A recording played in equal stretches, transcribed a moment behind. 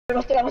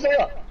Masuk tak, masuk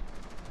tak?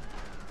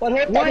 One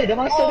hot tadi, dia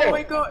masuk dia. Oh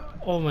my god.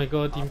 Oh my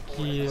god, team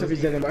kill. Sebab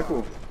dia tembak aku.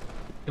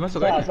 Dia masuk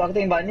Tak, kan? sebab aku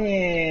tembak ni.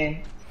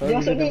 Oh, Dia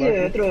masuk dia ni tembak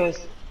je aku. terus.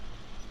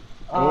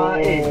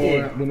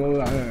 Nak bunuh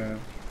orang lah.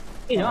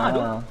 Jangan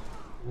tu.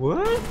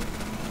 What?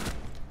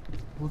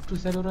 Bodoh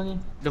saya orang ni.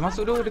 Dah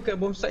masuk tu dekat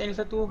bom site yang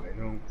satu.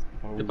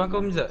 Depan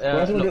kau Mizzah. Kau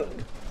langsung duduk.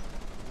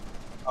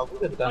 Aku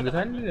dah datang ke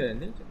sana kan.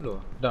 Dia macam keluar.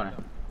 Down eh?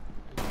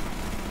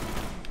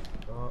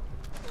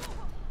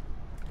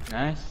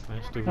 Nice.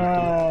 Nice tu.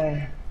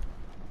 Hai.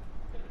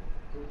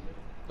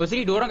 Oh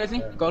sini, dua orang kat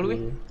sini. Kau hallway.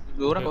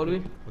 Dua orang kat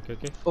hallway. Okay,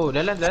 okay. Oh,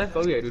 dah last kau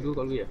hallway. Dua-dua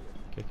kau hallway.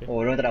 Okay, okay.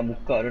 Oh, orang tak nak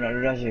buka, orang nak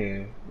rush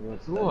je.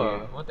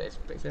 Wah, orang tak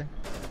expect saya.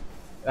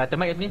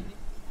 Termite kat sini.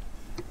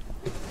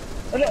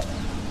 Aduh.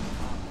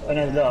 Oh,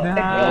 nice dah.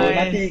 Nice.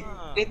 Mati.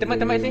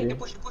 Termite kat sini. Dia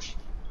push.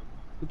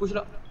 Dia push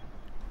lah.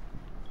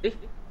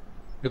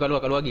 Dia kat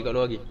luar lagi.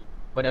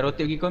 Banyak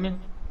rotate pergi kau ni.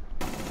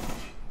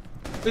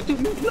 Tu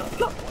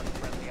lock.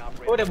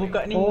 Oh dah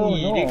buka ni. Oh,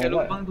 no. Dia kat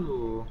lubang tu.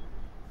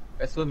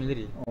 Kat suami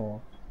tadi.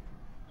 Oh.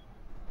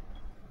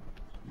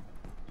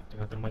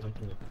 Tengah termai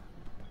something je.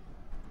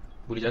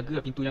 Boleh jaga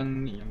lah pintu yang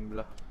ni, yang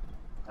belah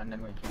kanan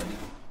kan.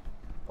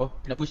 Oh,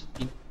 nak push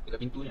dekat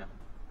pintunya.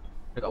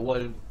 Dekat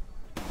wall.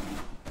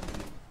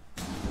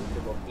 Dia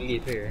buat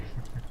plate je.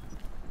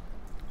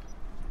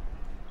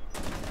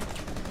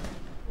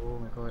 Oh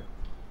my god.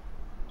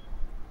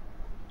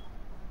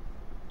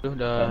 Tuh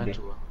dah Okay.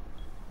 hancur.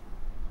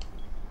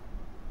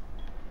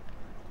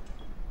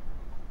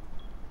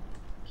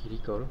 Kiri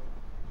kau tu.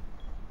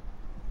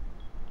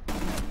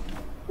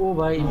 Oh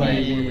baik.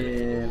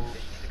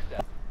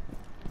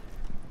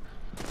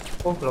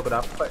 Oh kalau kau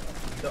dapat.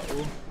 Tak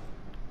oh.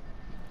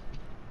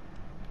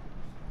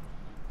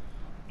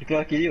 Dia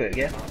keluar kiri kot,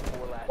 okay?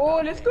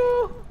 Oh let's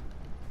go.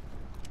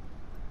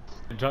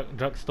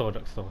 Drugstore.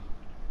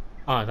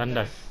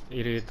 Tandas.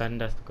 Area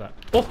tandas tu kat.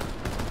 Oh!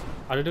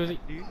 Ada dua Zik.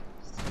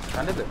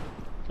 Anda tu?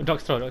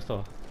 Drugstore.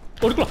 Oh,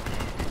 dia keluar!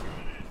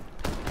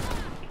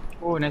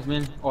 Oh nice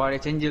man. Oh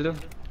ada change tu.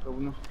 Kau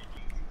bunuh.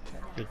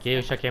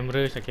 Okay, shot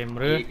camera.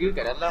 Tiga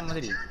kat dalam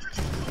tadi.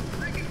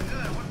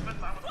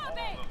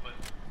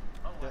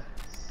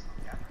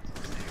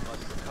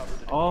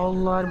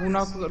 Allah, dia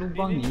bunuh aku kat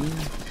lubang ni.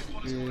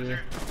 Okay.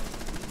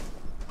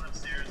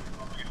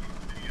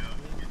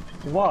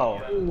 Wow.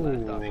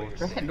 Oh,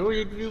 kan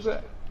doi juga.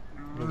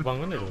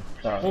 Lubang mana tu?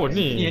 Tak. Oh,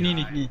 ni.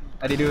 Ni.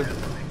 Ada dua.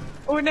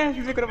 Oh nice,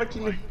 bisa kau dapat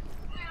kill.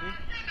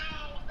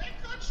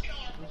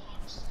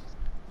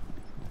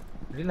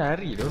 Dia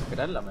lari tu, ke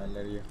dalam lah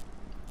lari dia.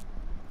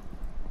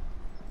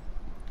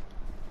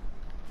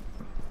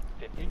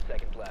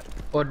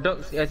 Oh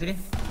dog sini.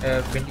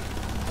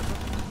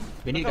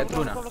 Bandit kat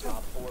turun lah.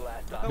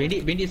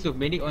 Bandit tu,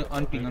 bandit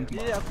on ping.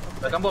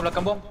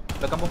 Belakang bom.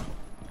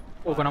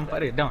 Oh kau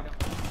nampak dia, down.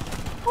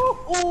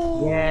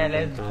 Yeah,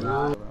 let's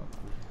go.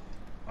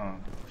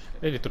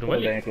 Dia turun Oh, dah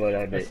balik. yang keluar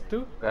dah baik. Lepas tu,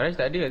 Garage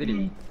tak ada lah tadi.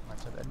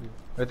 Macam tak ada.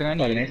 Kat tengah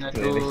ni, Oh, tengah nice.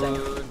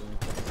 turun.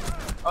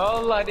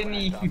 Allah dia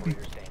ni.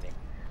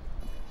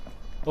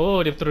 oh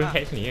dia turun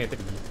hatch ni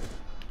tadi.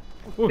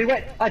 Eh,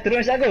 what? Turun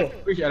macam aku.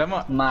 Uish,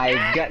 alamak. My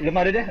god,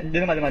 lemah dia. Dia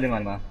lemah. Lemah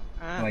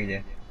je.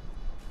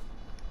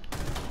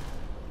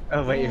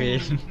 Oh baik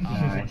baik.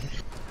 Nice.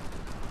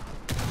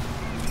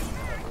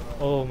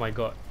 Oh my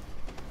god.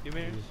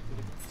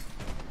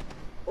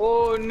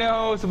 Oh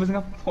no, semua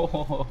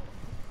Singapore.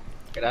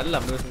 Kat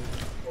dalam tu.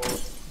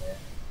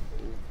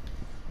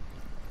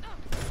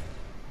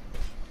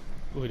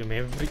 Oh, dia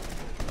Maverick.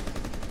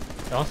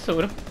 Dah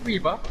masuk tu.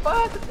 Wih,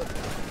 bapa.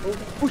 Oh,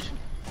 push.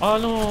 Oh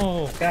no.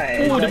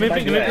 Kan, Oh, dia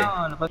bagi Maverick.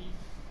 kan. Lepas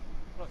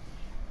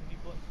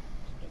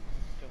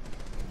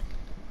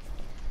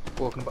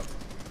oh, aku nampak.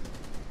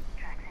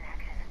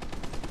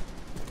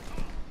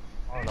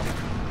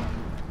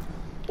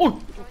 Oh.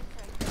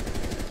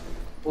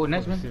 Oh,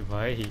 nice man.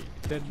 Baik.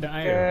 Dah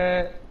air.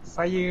 Kat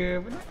saya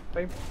apa ni?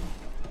 Fire.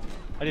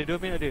 Ada dua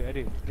main ada.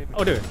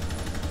 Oh, dia.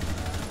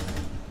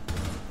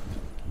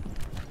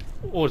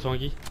 Oh, seorang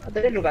lagi.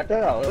 Tadi dulu kat atas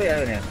tau. Oh ya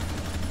ni.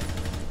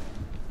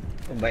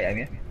 Oh, baik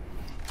Amir.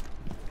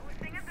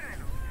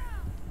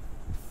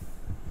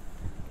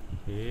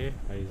 Okay,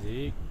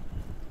 Isaac.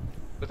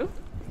 Betul?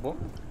 Bom.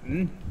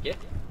 Okay.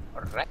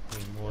 Alright.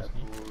 Mos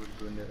ni.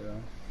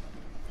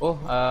 Oh,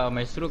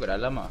 Maestro kat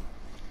dalam ah.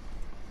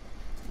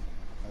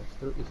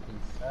 Maestro is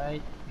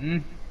inside.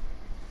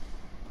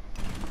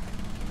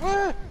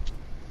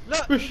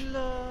 Uish.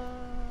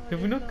 Dia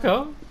bunuh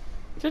kau?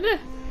 Macam mana?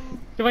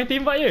 Dia main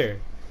tembak je?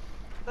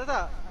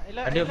 Tak.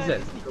 Ada officer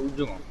kat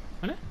ujung ah.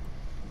 Mana?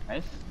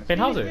 Nice.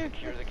 Penthouse ke?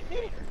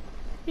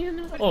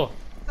 Oh.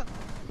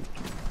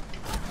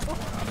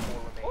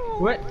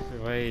 What?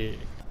 Baik.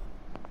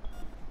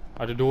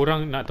 Ada dua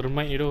orang nak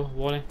termite tu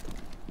wall ni.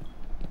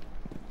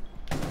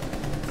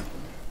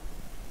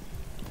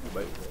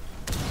 Baik.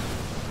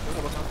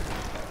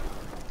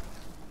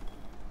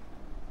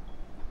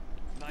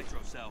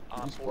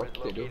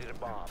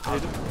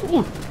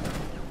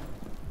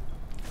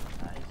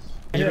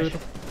 Mira tu.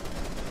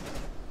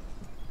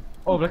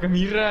 Oh, belakang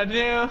Mira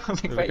dia.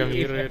 Belakang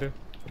mirror tu.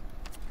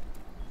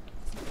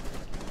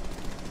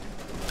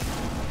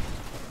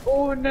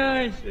 Oh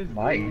nice.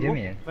 Baik je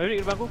ni. Maverick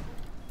depan aku.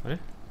 Mana?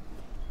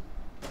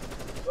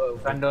 Oh,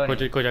 kandor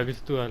ni. Kau jaga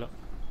situ lah.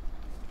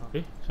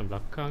 Macam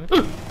belakang.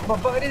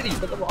 Bapak dia ni.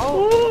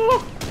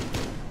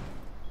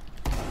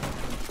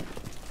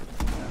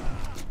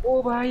 Oh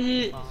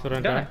baik.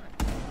 Seorang Dah. dah.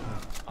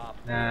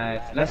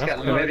 Nice. Last kat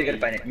Maverick kat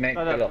depan ni. Mac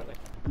Tak, tak. kalau.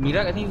 Mira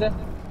kat sini Zan.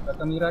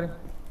 Belakang Mira dia.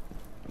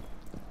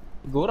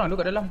 2 orang tu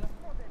kat dalam.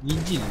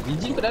 Vigil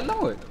kat dalam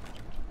kot.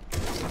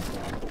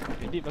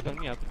 Jadi belakang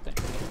ni aku tak.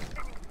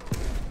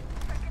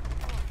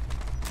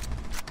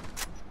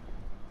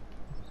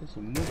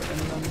 Semua kat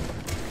dalam.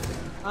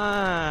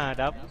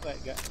 Dapat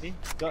kat ni.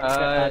 Got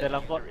Ah,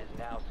 dalam bot.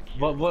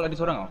 Bot ada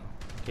seorang tau.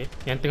 Okay.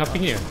 Yang tengah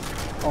ping ni ke?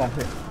 Oh,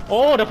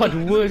 Oh, dapat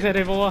 2 saya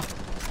dari bawah.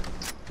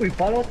 ui,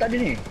 follow tak ada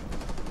ni.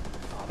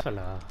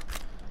 Salah.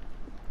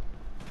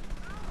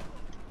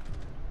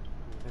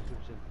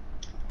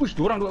 Push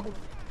 2 orang duduk aku.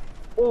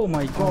 Oh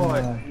my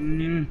god.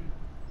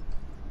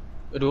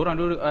 Ada orang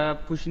duduk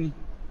push ni.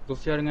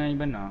 Sofia dengan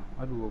Ibana.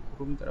 Aduh, aku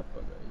pun tak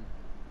dapat guys.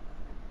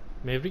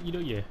 Maverick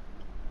hidup je?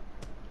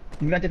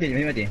 Ni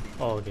mati.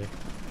 Oh, okay.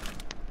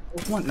 Oh,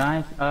 come on.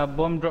 Nice.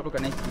 Bomb drop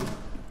dekat Nike.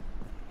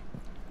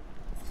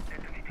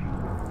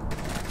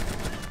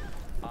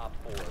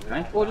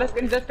 Nice. Oh, last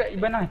kat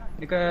Ibana.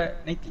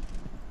 Dekat Nike.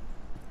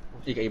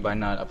 Kat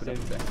Ibana lah. Apa dah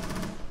bukan.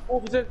 Oh,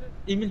 Fizal.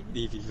 Emil.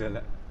 Fizal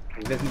lah.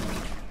 Fizal ni.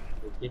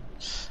 Okay.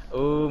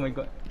 Oh my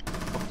god.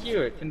 Okay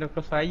kot. Macam dah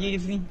crossfire di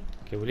sini.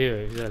 Okay, boleh ke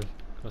Rizal?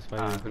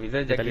 Crossfire.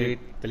 Rizal jaga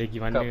Tak lagi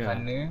mana kat lah.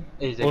 mana.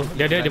 Jaga Oh,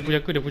 dia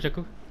pintu push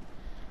aku.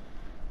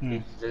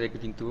 Rizal jaga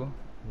pintu.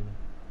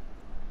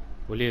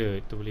 Boleh ke?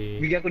 Itu boleh.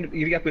 Gigi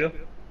aku tu.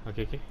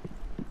 Okay.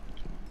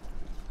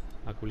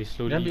 Aku boleh Dia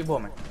slowly ambil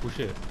bom push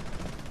je.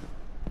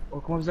 Oh,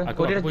 come on Rizal.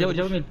 Aku- Dia aku dah boleh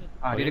jauh push. Mil.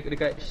 Dia Okay.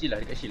 dekat shield lah.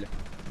 Dekat shield lah.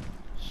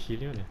 Shield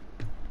ni mana?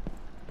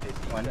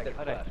 Mana tak.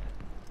 Alright.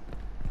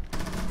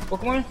 Oh,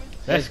 come on.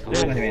 Let's go.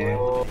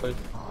 Oh.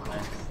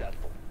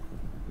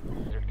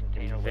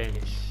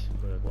 Revenge.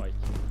 Berbuat.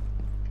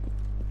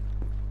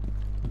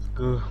 Let's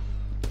go.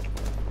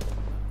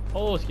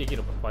 Oh,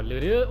 sikit-sikit dapat kepala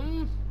dia.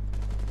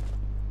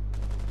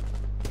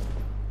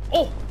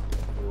 Oh!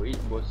 Oh, it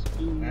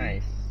bosku.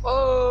 Nice.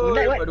 Oh,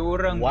 What? dapat 2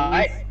 orang.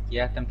 What?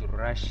 Yeah, time to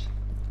rush.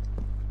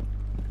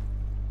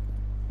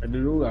 Ada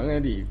 2 orang kan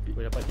Adi?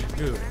 Boleh dapat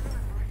 3.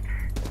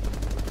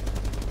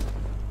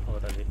 Oh,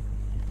 tak boleh.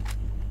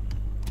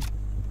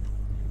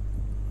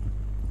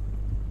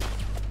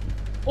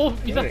 Oh,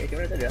 bisa.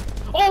 Kamera tak ada.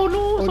 Oh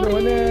no, Oh,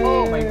 sorry. mana?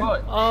 Oh my god.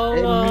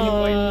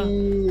 Allah.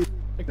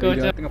 Kau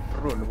macam Tengah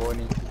perut lu bawah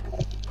ni.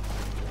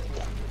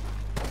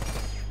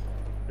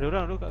 Ada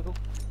orang tu kat aku.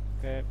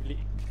 Kat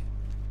bilik.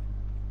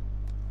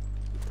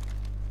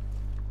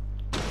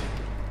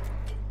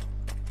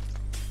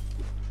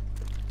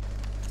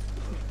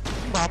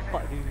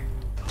 Bapak dia.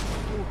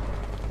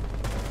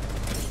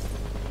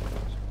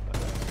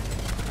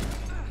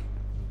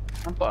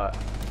 Nampak?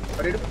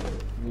 Pada dia.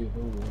 Ni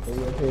tu.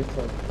 Saya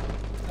headshot.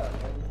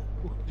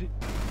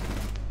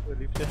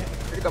 Lift the head.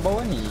 Dia dekat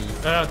bawah ni.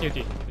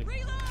 okey.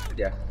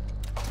 Dia.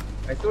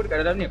 Itu dekat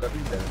dalam ni kat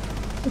pintu.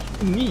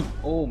 Ni.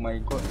 Oh my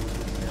god.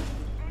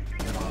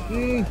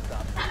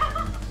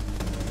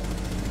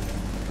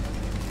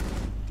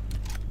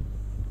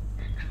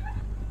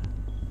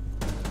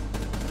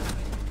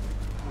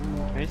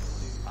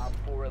 Nice.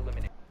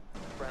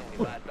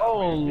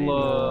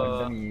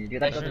 Allah. Ni dia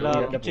tak tahu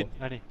Dalam dia kitchen.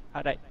 dapur. Ni.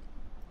 Hard right.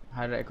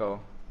 Highlight kau.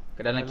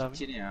 Ke dalam Dalam-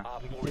 kitchen ni ah.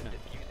 Kitchen lah.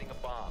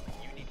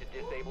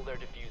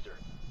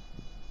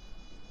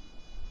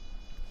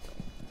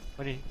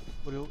 Ni.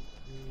 Boleh.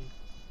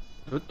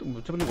 Betul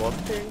macam boleh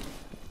botol.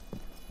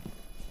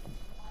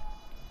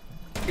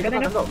 Kita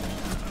nak kau.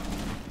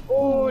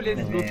 Oh, let's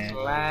go Yeah.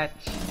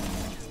 clutch.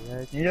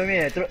 Ni dia ni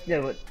terus dia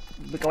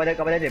kawan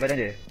dia badan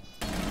dia.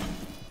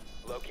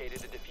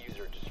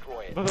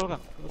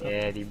 Belakang.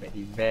 Yeah, di back.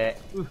 Di back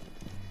lu.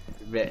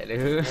 Back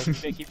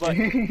keyboard.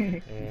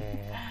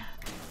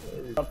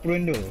 Tak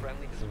prune tu.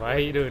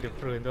 Sebaik tu dia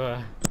prone tu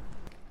lah.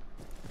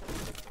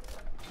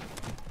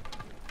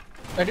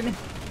 Ada ni.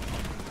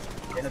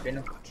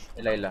 Piano.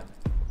 Elah.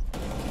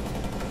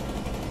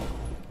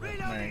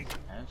 Nice.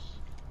 Nice.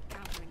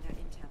 Countering that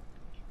intel.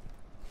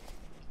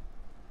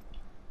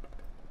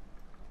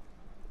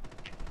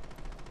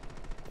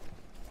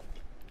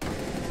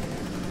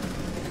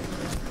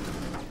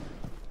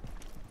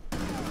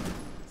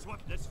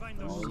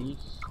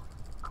 Nice.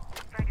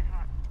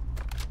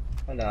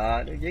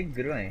 Alah, dia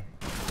Jaeger ni.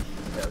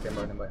 Ya,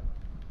 tembak.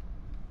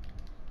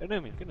 Kena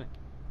Min, kena.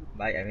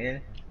 Baik Amil.